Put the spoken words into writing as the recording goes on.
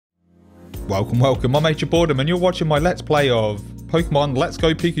Welcome, welcome. I'm Boredom and you're watching my Let's Play of Pokemon Let's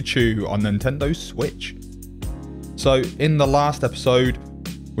Go Pikachu on Nintendo Switch. So, in the last episode,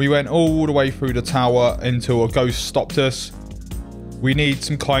 we went all the way through the tower until a ghost stopped us. We need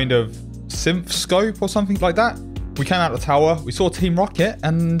some kind of synth scope or something like that. We came out of the tower, we saw Team Rocket,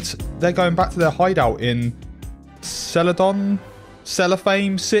 and they're going back to their hideout in Cellophane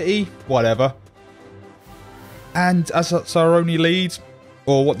City, whatever. And as that's our only lead,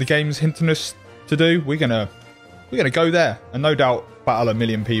 or what the game's hinting us to do, we're gonna go there, and no doubt battle a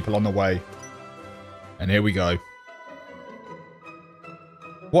million people on the way. And here we go.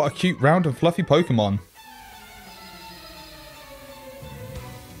 What a cute, round and fluffy Pokemon.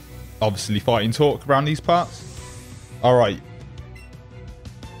 Obviously fighting talk around these parts. Alright.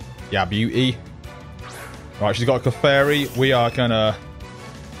 Yeah, beauty. Right, she's got a Clefairy. We are gonna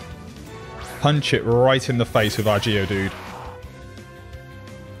punch it right in the face with our Geodude.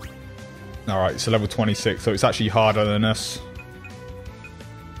 Alright, so level 26, so it's actually harder than us.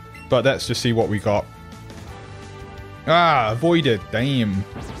 But let's just see what we got. Ah, avoided. Damn.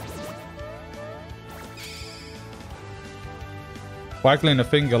 Waggling a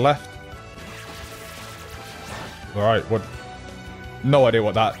finger left. Alright, what? No idea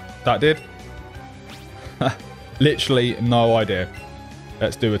what that did. Literally no idea.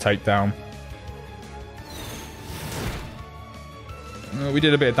 Let's do a takedown. We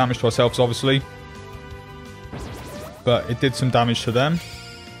did a bit of damage to ourselves, obviously. But it did some damage to them.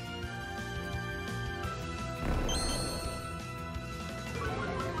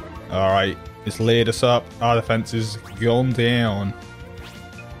 Alright, it's laid us up. Our defense is gone down.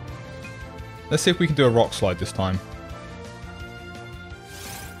 Let's see if we can do a rock slide this time.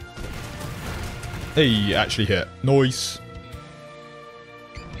 Hey, actually hit. Nice.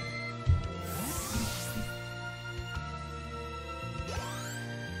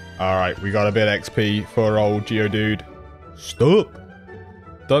 Alright, we got a bit of XP for old Geodude. Stop!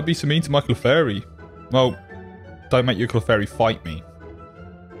 Don't be so mean to my Clefairy. Well, don't make your Clefairy fight me.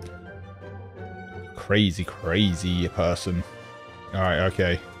 Crazy, crazy person. Alright,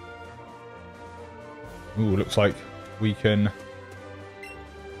 okay. Ooh, looks like we can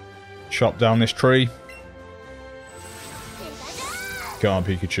chop down this tree. Go on,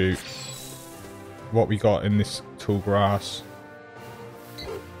 Pikachu. What we got in this tall grass?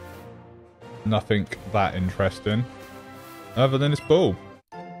 Nothing that interesting. Other than this ball.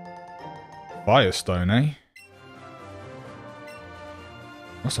 Firestone, eh?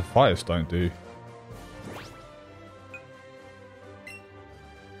 What's a Firestone do?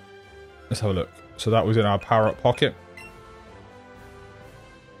 Let's have a look. So that was in our power-up pocket.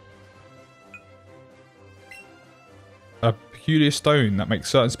 A peculiar stone that makes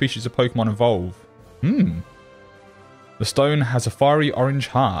certain species of Pokemon evolve. The stone has a fiery orange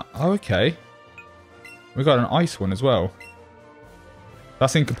heart. Oh, okay. We got an ice one as well.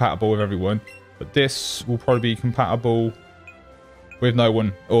 That's incompatible with everyone. But this will probably be compatible with no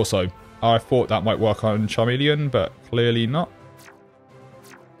one also. I thought that might work on Charmeleon, but clearly not.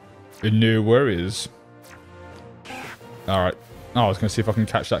 No worries. Alright. Oh, I was going to see if I can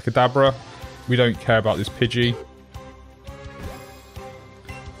catch that Kadabra. We don't care about this Pidgey.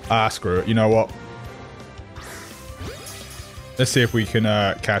 Ah, screw it. You know what? Let's see if we can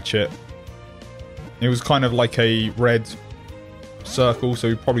catch it. It was kind of like a red circle, so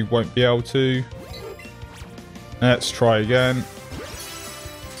we probably won't be able to. Let's try again.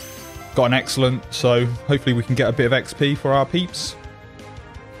 Got an excellent, so hopefully we can get a bit of XP for our peeps.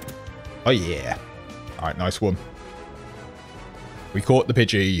 Oh yeah. Alright, nice one. We caught the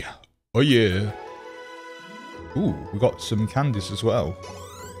Pidgey. Oh yeah. Ooh, we got some candies as well.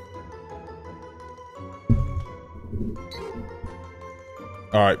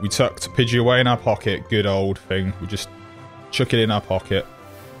 Alright, we tucked Pidgey away in our pocket. Good old thing. We just chuck it in our pocket.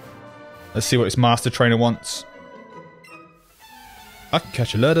 Let's see what this Master Trainer wants. I can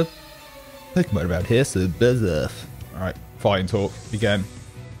catch a lot of Pokemon around here, so buzz off. Alright, fighting talk again.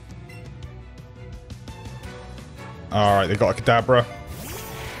 Alright, they got a Kadabra.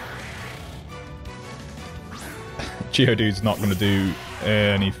 Geodude's not going to do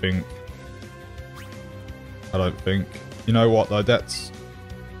anything. I don't think. You know what though, that's...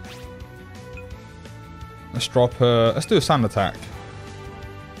 Let's drop her... Let's do a sand attack.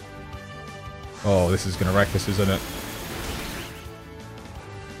 Oh, this is going to wreck us, isn't it?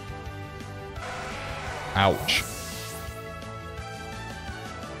 Ouch.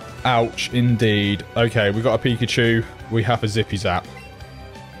 Ouch, indeed. Okay, we got a Pikachu. We have a Zippy Zap.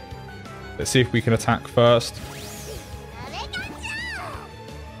 Let's see if we can attack first.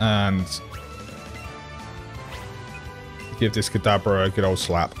 And give this Kadabra a good old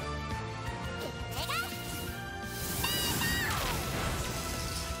slap.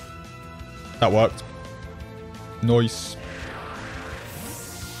 That worked. Nice.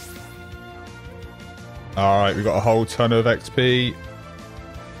 Alright, we got a whole ton of XP.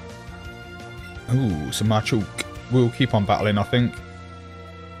 Ooh, some more chock. We'll keep on battling, I think.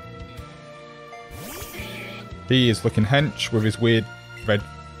 He is looking hench with his weird red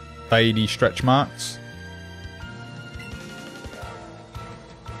fadey stretch marks.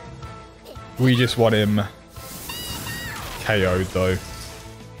 We just want him KO'd though.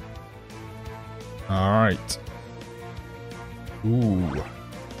 Alright. Ooh.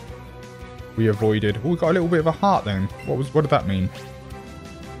 We avoided. Oh, we got a little bit of a heart then. What did that mean?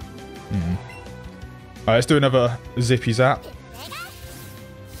 Alright, let's do another zippy zap.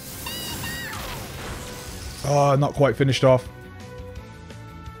 Oh, not quite finished off.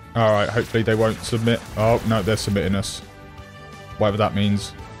 Alright, hopefully they won't submit. Oh, no, they're submitting us. Whatever that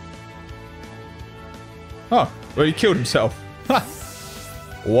means. Oh, well, he killed himself. Ha!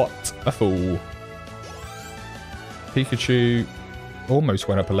 What a fool. Pikachu almost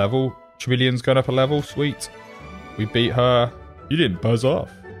went up a level. Trevelyan's gone up a level. Sweet. We beat her. You didn't buzz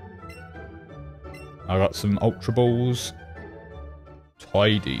off. I got some Ultra Balls.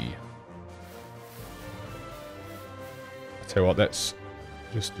 Tidy. Tell you what, let's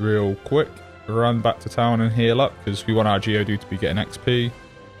just real quick run back to town and heal up because we want our Geodude to be getting XP.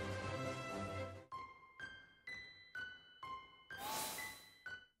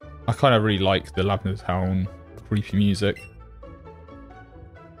 I kind of really like the Lavender Town creepy music.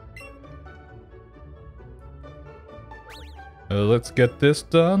 Let's get this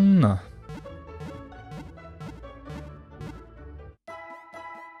done.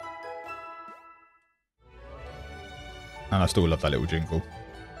 And I still love that little jingle.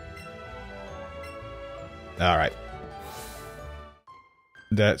 Alright.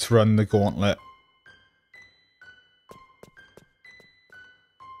 Let's run the gauntlet.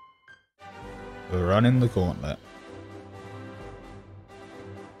 We're running the gauntlet.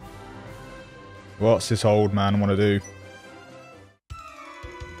 What's this old man want to do?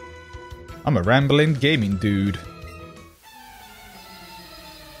 I'm a rambling gaming dude.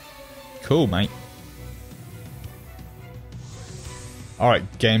 Cool, mate. Alright,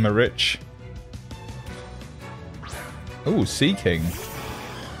 Gamer Rich. Ooh, Sea King.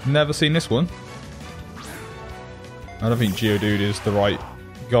 Never seen this one. I don't think Geodude is the right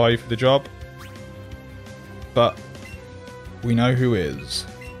guy for the job. But we know who is.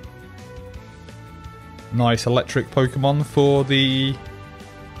 Nice electric Pokemon for the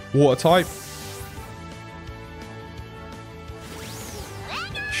water type.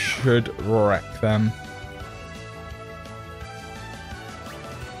 Should wreck them.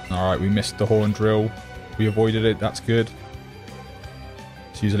 Alright, we missed the Horn Drill. We avoided it, that's good.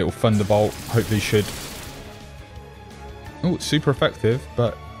 Let's use a little Thunderbolt. Hopefully should... Oh, it's super effective,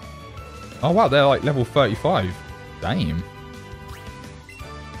 but... Oh wow, they're like level 35. Damn.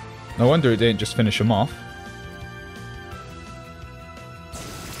 No wonder it didn't just finish them off.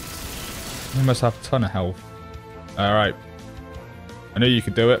 They must have a ton of health. Alright. I knew you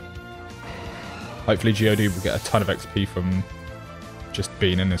could do it. Hopefully Geodude will get a ton of XP from just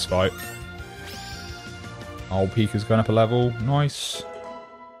being in this fight. Oh, Pika's going up a level. Nice.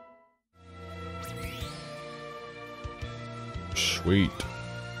 Sweet.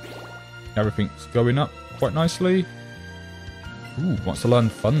 Everything's going up quite nicely. Ooh, wants to learn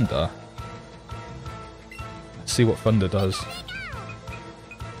Thunder. Let's see what Thunder does.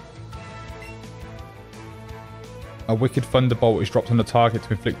 A Wicked Thunderbolt is dropped on the target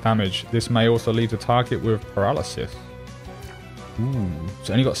to inflict damage. This may also leave the target with paralysis. Ooh, it's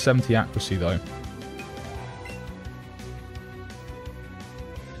only got 70 accuracy though.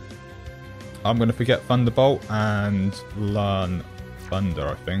 I'm going to forget Thunderbolt and learn Thunder,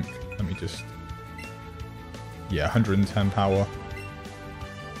 I think. Let me just... Yeah, 110 power.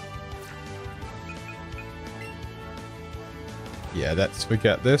 Yeah, let's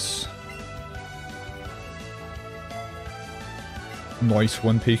forget this. Nice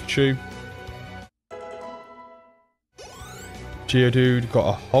one, Pikachu. Geodude got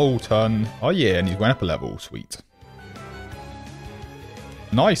a whole ton. Oh yeah, and he went up a level. Sweet.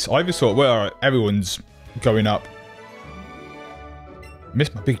 Nice. Ivysaur. Well, everyone's going up.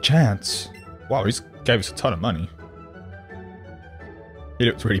 Missed my big chance. Wow, he's gave us a ton of money. He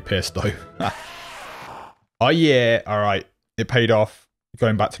looked really pissed though. Oh yeah. Alright. It paid off.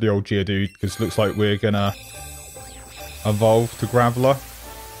 Going back to the old Geodude because it looks like we're gonna evolve to Graveler.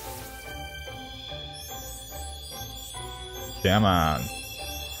 Yeah, man.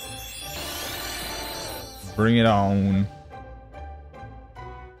 Bring it on.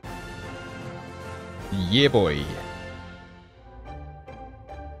 Yeah, boy.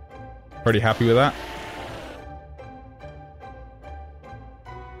 Pretty happy with that.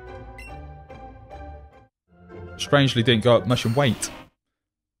 Strangely didn't go up much in weight.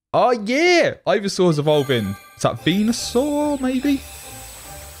 Oh yeah! Ivysaur's evolving. Is that Venusaur, maybe?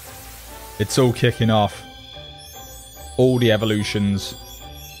 It's all kicking off. All the evolutions.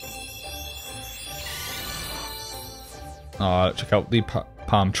 Check out the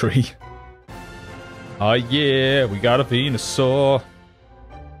palm tree. Oh yeah, we got a Venusaur.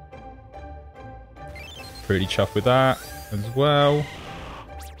 Pretty chuffed with that as well.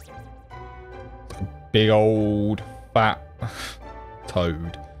 Big old fat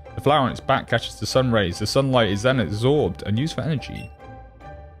toad. The flower on its back catches the sun rays. The sunlight is then absorbed and used for energy.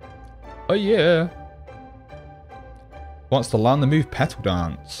 Oh yeah. Wants to learn the move Petal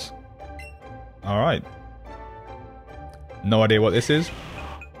Dance. Alright. No idea what this is.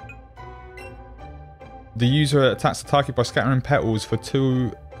 The user attacks the target by scattering petals for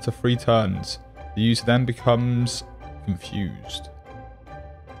 2 to 3 turns. The user then becomes confused.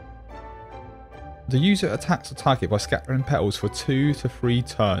 The user attacks the target by scattering petals for 2 to 3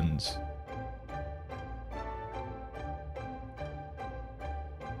 turns.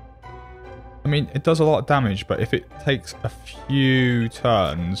 I mean, it does a lot of damage, but if it takes a few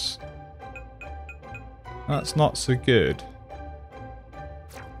turns, that's not so good.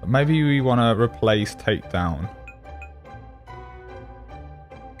 But maybe we want to replace Takedown.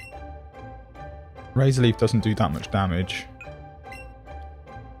 Razor Leaf doesn't do that much damage.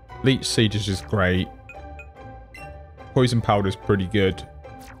 Leech Seed is just great. Poison Powder is pretty good.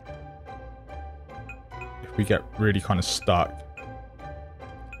 If we get really kind of stuck.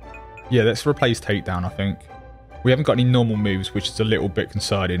 Yeah, let's replace Takedown, I think. We haven't got any normal moves, which is a little bit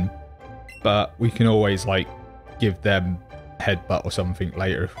concerning. But we can always, like, give them Headbutt or something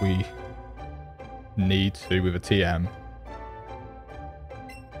later if we need to with a TM.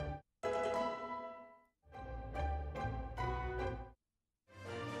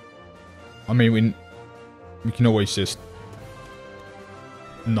 I mean, we can always just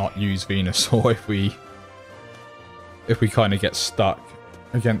not use Venusaur if we kind of get stuck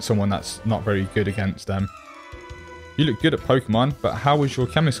against someone that's not very good against them. You look good at Pokemon, but how was your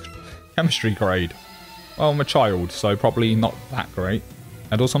chemistry grade? Well, I'm a child, so probably not that great.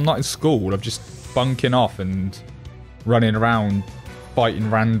 And also, I'm not in school. I'm just bunking off and running around fighting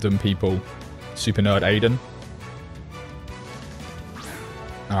random people. Super Nerd Aiden.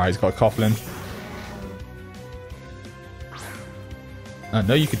 Alright, he's got a Coughlin. I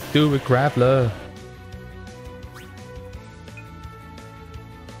know you could do a Graveler.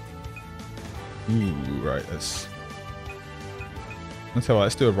 Ooh, right, let's tell you what,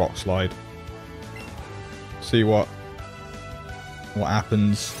 let's do a Rock Slide. See what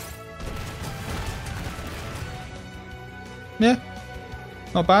happens. Yeah,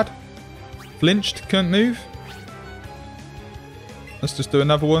 not bad. Flinched, couldn't move. Let's just do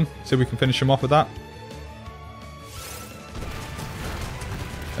another one. See if we can finish him off with that.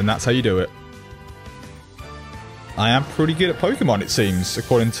 And that's how you do it. I am pretty good at Pokemon, it seems,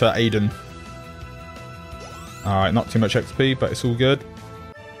 according to Aiden. Alright, not too much XP, but it's all good.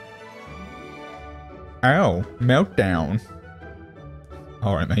 Ow, meltdown.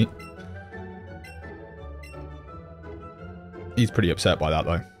 Alright, mate. He's pretty upset by that,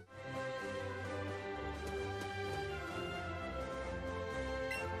 though.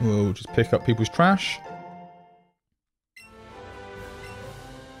 We'll just pick up people's trash.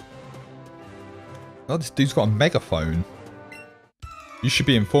 Oh, this dude's got a megaphone. You should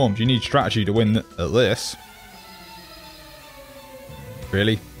be informed. You need strategy to win at this.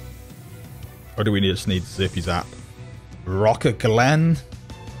 Really? Or do we just need Zippy Zap? Rocker Glen?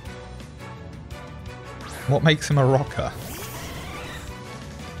 What makes him a rocker?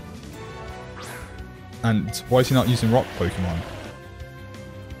 And why is he not using rock Pokemon?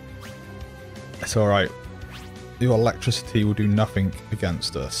 It's alright. Your electricity will do nothing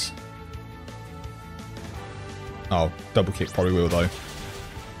against us. Oh, double kick probably will though.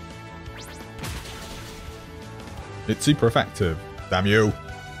 It's super effective. Damn you.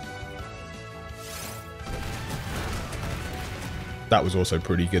 That was also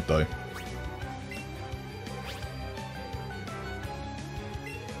pretty good though.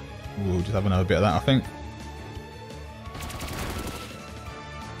 We'll just have another bit of that, I think.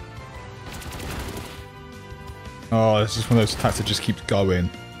 Oh, this is one of those attacks that just keeps going.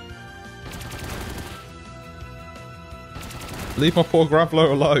 Leave my poor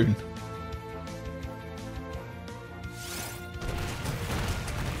Graveler alone.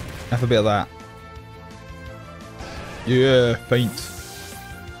 Have a bit of that. Yeah, faint.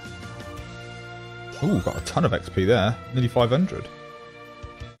 Ooh, got a ton of XP there. Nearly 500.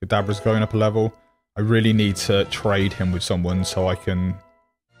 Kadabra's going up a level. I really need to trade him with someone so I can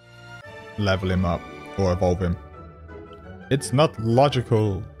level him up or evolve him. It's not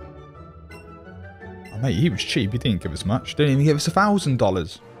logical. Oh, mate, he was cheap. He didn't give us much. Didn't even give us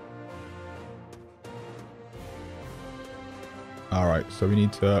 $1,000. Alright, so we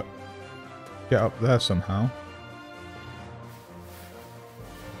need to get up there somehow.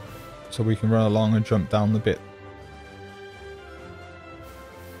 So we can run along and jump down the bit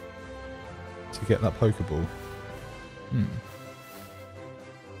to get that Pokeball.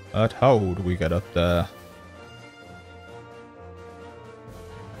 At how do we get up there?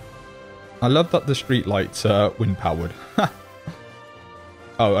 I love that the street lights are wind powered.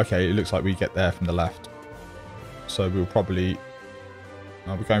 Oh, okay, it looks like we get there from the left. So we'll probably...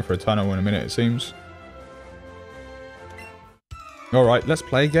 I'll be going for a tunnel in a minute, it seems. Alright, let's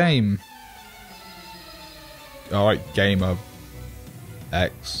play a game. Alright, Gamer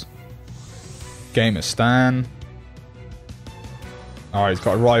X. Gamer Stan. Alright, he's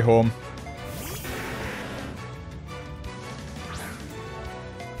got a Rhyhorn.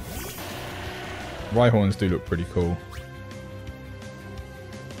 Rhyhorns do look pretty cool.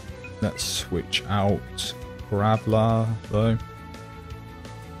 Let's switch out Graveler, though.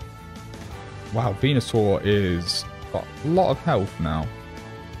 Wow, Venusaur is got a lot of health now.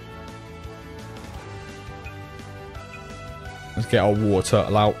 Let's get our War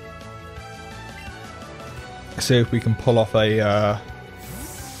Turtle out. See if we can pull off a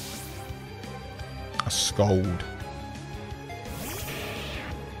Scold.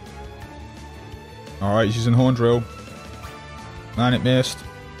 Alright, he's using Horn Drill. Man, it missed.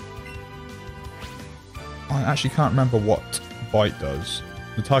 I actually can't remember what Bite does.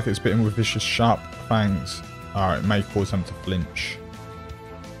 The target is bitten with vicious, sharp fangs. Alright, it may cause them to flinch.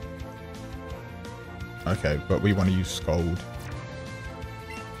 Okay, but we want to use Scold.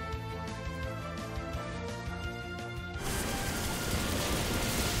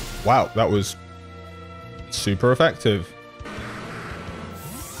 Wow, that was super effective.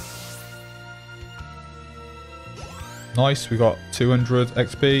 Nice, we got 200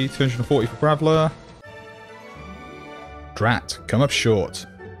 XP, 240 for Graveler. Drat, come up short.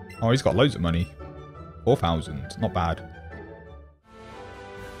 Oh, he's got loads of money. 4,000, not bad.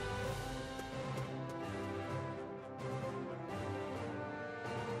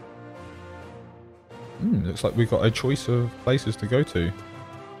 Looks like we've got a choice of places to go to.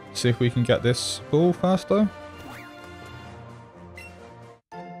 See if we can get this ball first, though.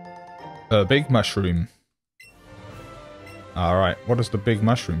 A big mushroom. Alright, what does the big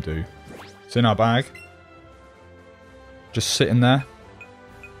mushroom do? It's in our bag. Just sitting there.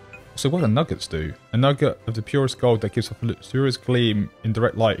 So what do nuggets do? A nugget of the purest gold that gives off a luxurious gleam in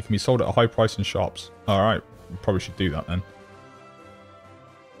direct light. It can be sold at a high price in shops. Alright, we probably should do that then.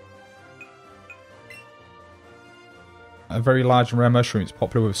 A very large and rare mushroom. It's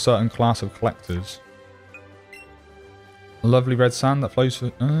popular with a certain class of collectors. A lovely red sand that flows for...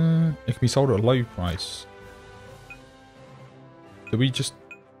 it can be sold at a low price. Do we just...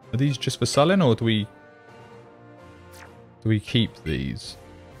 Are these just for selling, or do we... Do we keep these?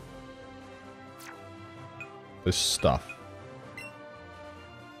 For stuff.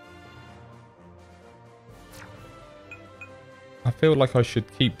 I feel like I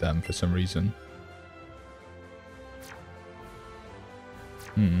should keep them for some reason.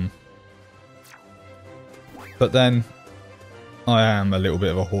 But then, I am a little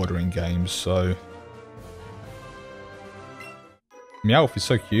bit of a hoarder in games, so... Meowth is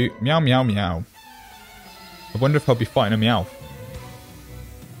so cute. Meow, meow, meow. I wonder if I'll be fighting a Meowth.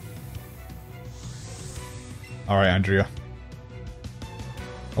 Alright, Andrea.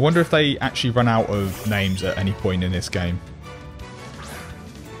 I wonder if they actually run out of names at any point in this game.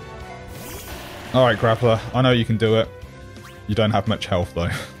 Alright, Grappler. I know you can do it. You don't have much health, though.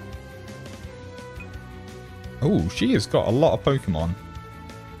 Oh, she has got a lot of Pokemon.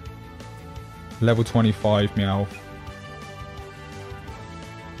 Level 25 Meowth.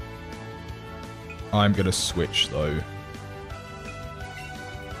 I'm going to switch, though.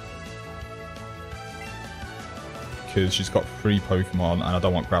 Because she's got 3 Pokemon, and I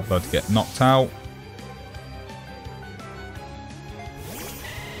don't want Grappler to get knocked out.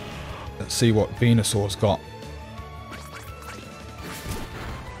 Let's see what Venusaur's got.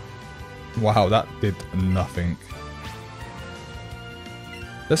 Wow, that did nothing.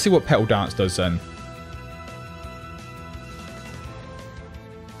 Let's see what Petal Dance does then.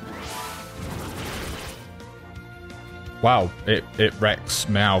 Wow, it wrecks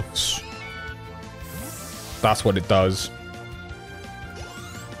Meowths. That's what it does.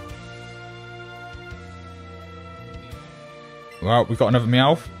 Well, we've got another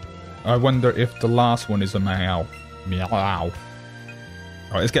Meowth. I wonder if the last one is a Meow. Meow. Alright,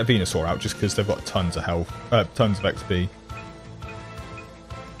 let's get Venusaur out just because they've got tons of health. Tons of XP.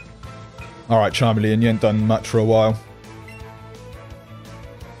 Alright, Charmeleon, you ain't done much for a while.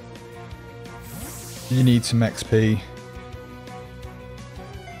 You need some XP.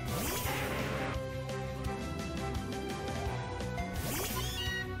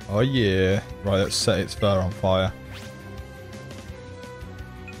 Oh yeah. Right, let's set its fur on fire.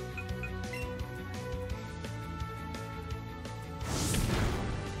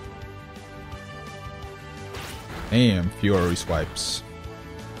 And Fury Swipes.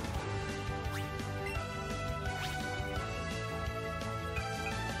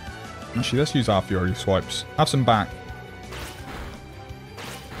 Actually, let's use our Fury Swipes. Have some back.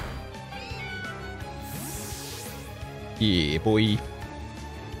 Yeah, boy.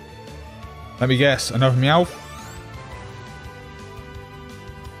 Let me guess. Another Meowth?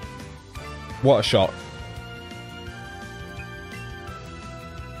 What a shock.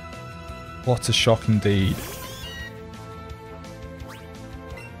 What a shock indeed.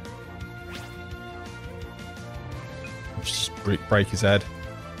 Just break his head.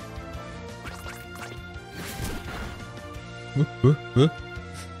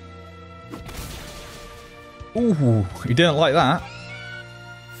 Ooh, he didn't like that.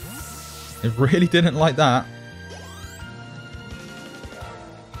 He really didn't like that.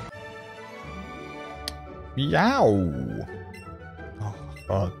 Meow. Oh,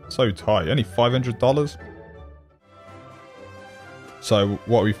 God, so tight. Only $500. So,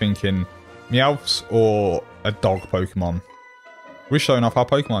 what are we thinking? Meowths or a dog Pokemon? We're showing off our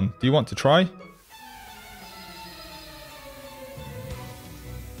Pokemon. Do you want to try?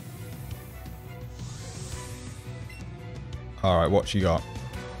 Alright, what she got?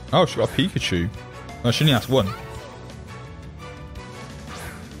 Oh, she got a Pikachu. No, she only has one.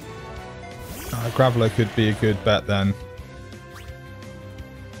 Graveler could be a good bet then.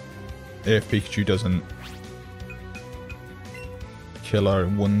 If Pikachu doesn't kill her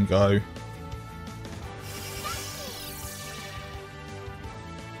in one go.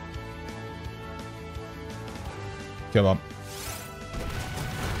 Come on.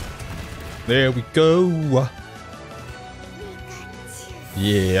 There we go.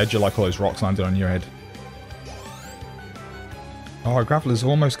 Yeah, how'd you like all those rocks landed on your head? Oh, our Graveler's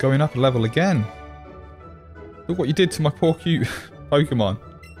almost going up a level again. Look what you did to my poor cute Pokemon.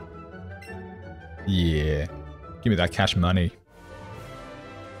 Yeah. Give me that cash money.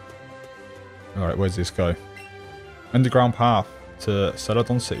 Alright, where's this go? Underground path to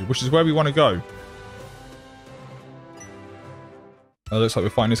Celadon City, which is where we want to go. Oh, looks like we're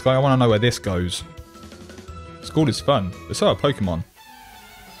fighting this guy. I want to know where this goes. School is fun. But so are Pokemon.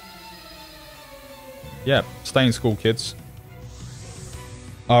 Yeah, stay in school, kids.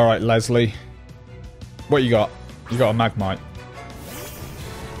 Alright, Leslie. What you got? You got a Magmite.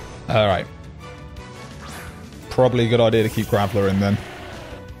 Alright. Probably a good idea to keep Graveler in then.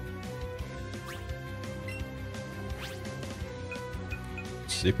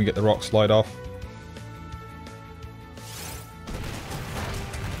 Let's see if we can get the rock slide off.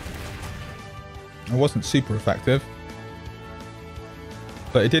 It wasn't super effective.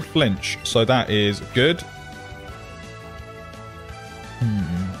 But it did flinch, so that is good.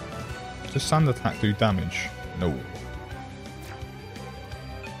 Does Sand Attack do damage? No.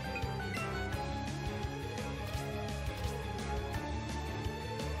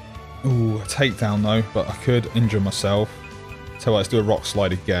 Ooh, a takedown though, but I could injure myself. So let's do a rock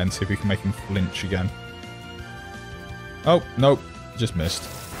slide again, see if we can make him flinch again. Oh, nope, just missed.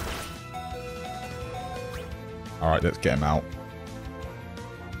 Alright, let's get him out.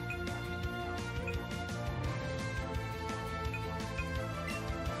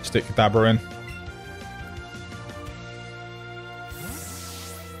 Stick Dabber in.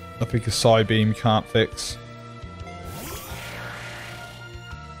 I think a Psybeam can't fix.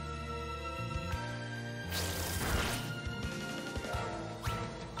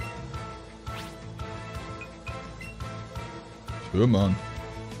 Come on.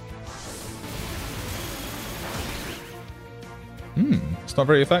 It's not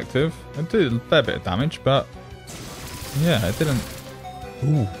very effective. It did a fair bit of damage, but yeah, it didn't.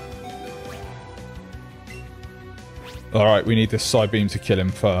 Ooh. Alright, we need this Psybeam to kill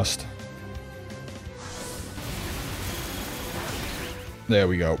him first. There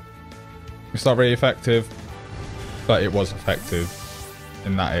we go. It's not very effective, but it was effective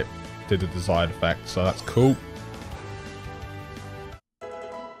in that it did the desired effect, so that's cool.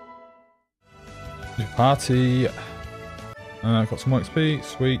 New party. Got some more XP.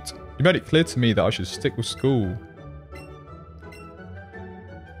 Sweet. You made it clear to me that I should stick with school.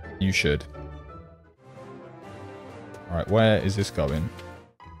 You should. Alright, where is this going?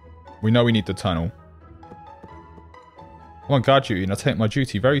 We know we need the tunnel. I'm on guard duty and I take my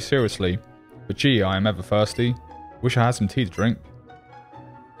duty very seriously. But gee, I am ever thirsty. Wish I had some tea to drink.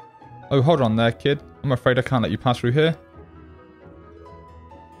 Oh, hold on there, kid. I'm afraid I can't let you pass through here.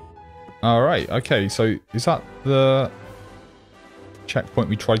 Alright, okay, so is that the checkpoint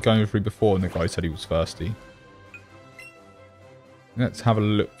we tried going through before and the guy said he was thirsty? Let's have a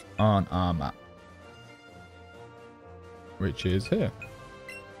look on our map. Which is here.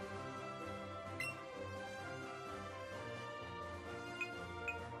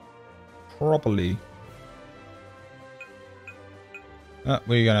 Probably.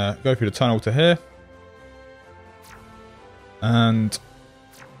 We're gonna go through the tunnel to here. And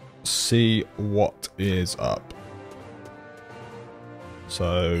see what is up.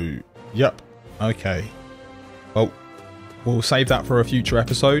 So, yep. Okay. Well, we'll save that for a future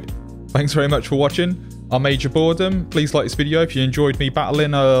episode. Thanks very much for watching. I'm Major Boredom. Please like this video if you enjoyed me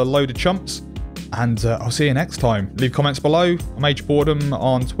battling a load of chumps. And I'll see you next time. Leave comments below. I'm Major Boredom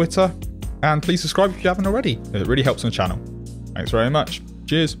on Twitter. And please subscribe if you haven't already. It really helps on the channel. Thanks very much.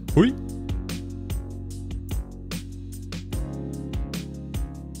 Cheers. Bye.